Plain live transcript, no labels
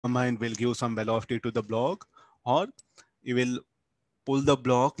and will give some velocity to the block, or you will pull the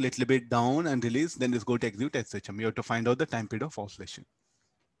block little bit down and release, then it's going to execute SHM. You have to find out the time period of oscillation.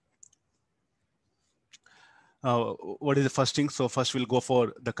 What is the first thing? So first we'll go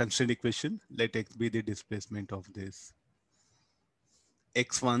for the constraint equation. Let X be the displacement of this.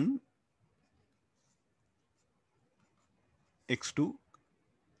 X1, X2,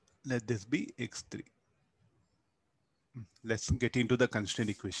 let this be X3. Let's get into the constraint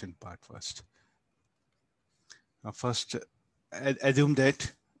equation part first. First, assume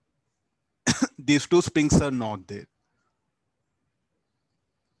that these two springs are not there.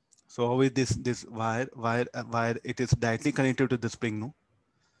 So how is this wire, it is directly connected to the spring, no?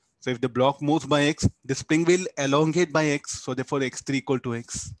 So if the block moves by X, the spring will elongate by X. So therefore X3 equal to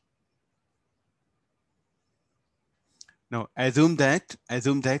X. Now assume that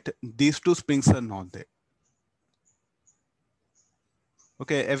these two springs are not there.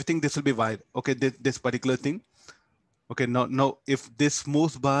 Okay, everything this will be wire. Okay, this particular thing. Okay, now if this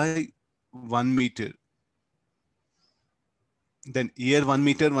moves by 1 meter, then here 1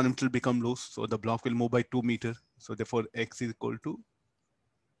 meter will become loose. So the block will move by 2 meter. So therefore X is equal to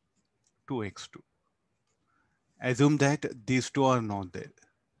 2x2. Assume that these two are not there.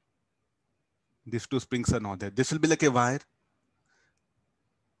 These two springs are not there. This will be like a wire.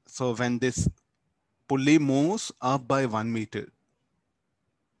 So when this pulley moves up by 1 meter,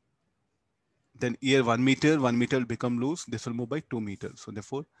 then here 1 meter will become loose. This will move by 2 meters. So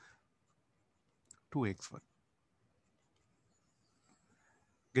therefore 2x1.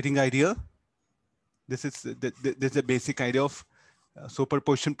 Getting idea? This is the basic idea of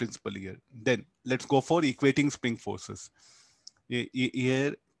superposition principle here. Then let's go for equating spring forces.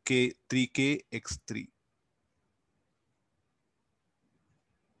 Here K 3K x3.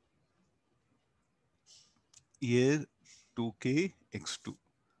 Here 2K x2.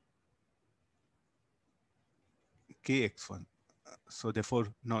 K x1. So therefore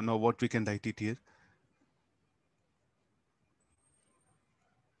now what we can write it here?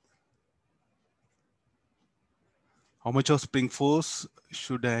 How much of spring force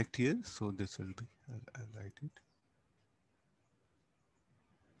should act here? So this will be, I'll write it.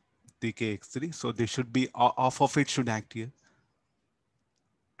 3K x3. So this should be, half of it should act here.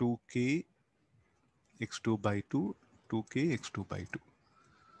 2K x2 by 2, 2K x2 by 2.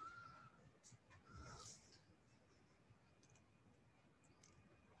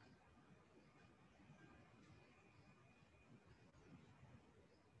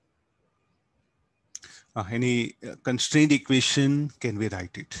 Any constraint equation, can we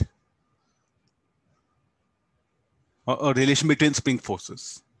write it? Or relation between spring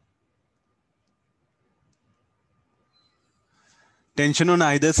forces. Tension on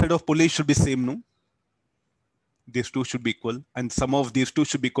either side of pulley should be same, no? These two should be equal, and sum of these two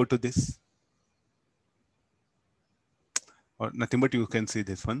should be equal to this. Or nothing but you can see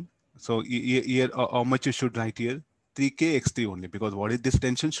this one. So here, how much you should write here? 3K x3 only, because what is this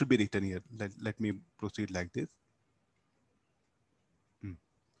tension should be written here. Let me proceed like this.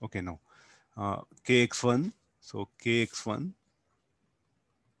 Okay, now kx1. So kx1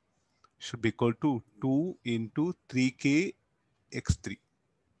 should be equal to 2 into 3K x3.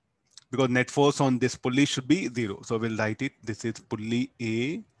 Because net force on this pulley should be 0. So we'll write it. This is pulley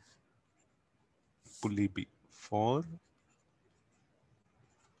A, pulley B for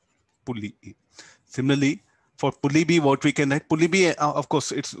pulley A. Similarly, for pulley B, what we can write? Pulley B, of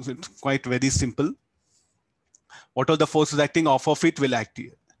course, it's quite very simple. What are the forces acting? Off of it will act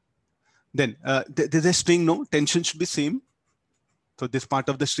here. Then there's a string, no? Tension should be same. So this part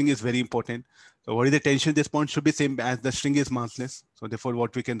of the string is very important. So what is the tension? This point should be same as the string is massless. So therefore,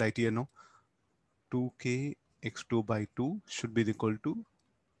 what we can write here now? 2K x2 by 2 should be equal to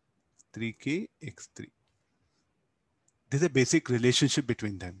 3K x3. There's a basic relationship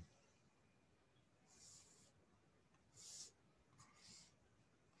between them.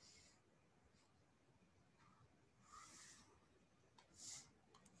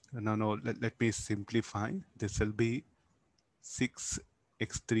 Now let me simplify. This will be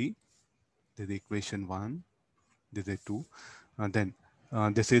 6x3. This is equation 1. This is 2. Then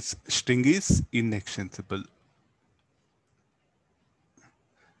this is string is inextensible.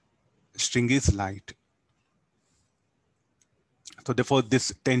 String is light. So therefore,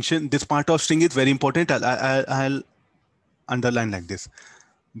 this tension, this part of string is very important. I'll underline like this.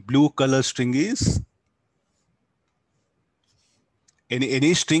 Blue color string is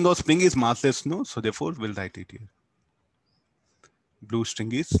any string or spring is massless, no? So therefore, we'll write it here. Blue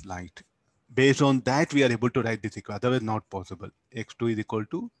string is light. Based on that, we are able to write this equation. Otherwise, not possible. X2 is equal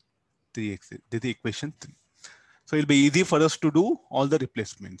to 3x. This is equation 3. So it'll be easy for us to do all the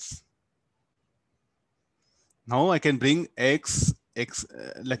replacements. Now I can bring x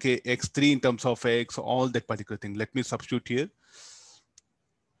like a x3 in terms of x, all that particular thing. Let me substitute here.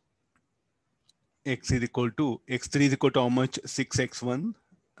 X is equal to x3 is equal to how much? 6x1.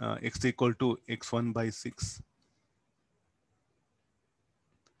 X3 equal to x1 by 6.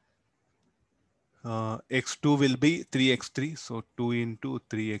 X2 will be 3x3. So 2 into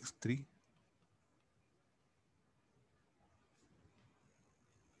 3x3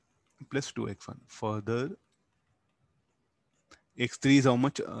 plus 2x1. Further, x3 is how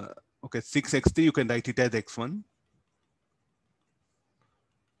much? Okay, 6x3, you can write it as x1.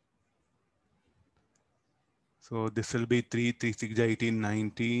 So this will be 3, 3, 6, 18,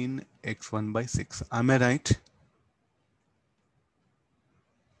 19, x1 by 6. Am I right?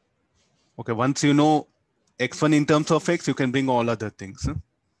 Okay, once you know x1 in terms of x, you can bring all other things. Huh?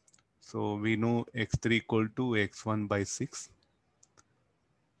 So we know x3 equal to x1 by 6.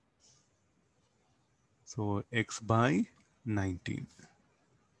 So x by 19.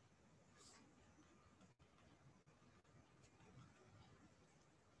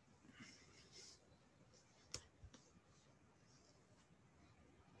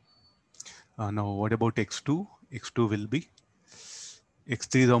 Now what about x2? X2 will be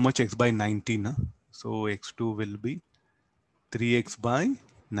x3 is how much? X by 19. Huh? So x2 will be 3x by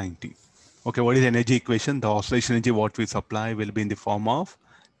 19. Okay, what is energy equation? The oscillation energy what we supply will be in the form of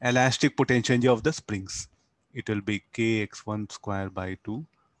elastic potential energy of the springs. It will be kx1 square by 2,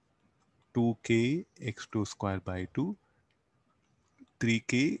 2k x2 square by 2,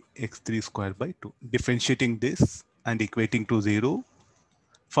 3k x3 square by 2. Differentiating this and equating to 0.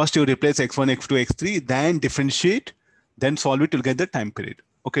 First you replace x1, x2, x3, then differentiate, then solve it, you'll get the time period.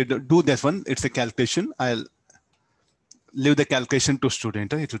 Okay, do this one. It's a calculation. I'll leave the calculation to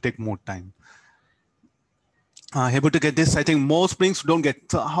student. It will take more time. Able to get this. I think most springs don't get.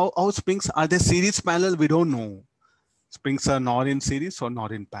 So how springs are they series parallel? We don't know. Springs are not in series or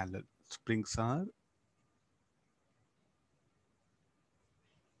not in parallel. Springs are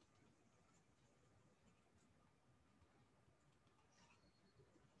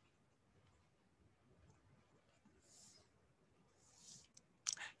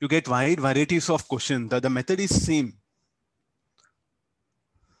you get wide varieties of questions. The method is same.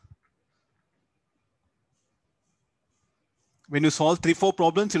 When you solve 3-4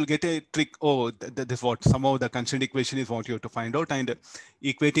 problems, you'll get a trick. Oh, this what somehow the constant equation is what you have to find out, and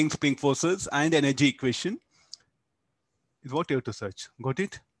equating spring forces and energy equation is what you have to search. Got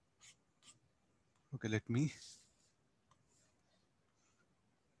it? Okay, let me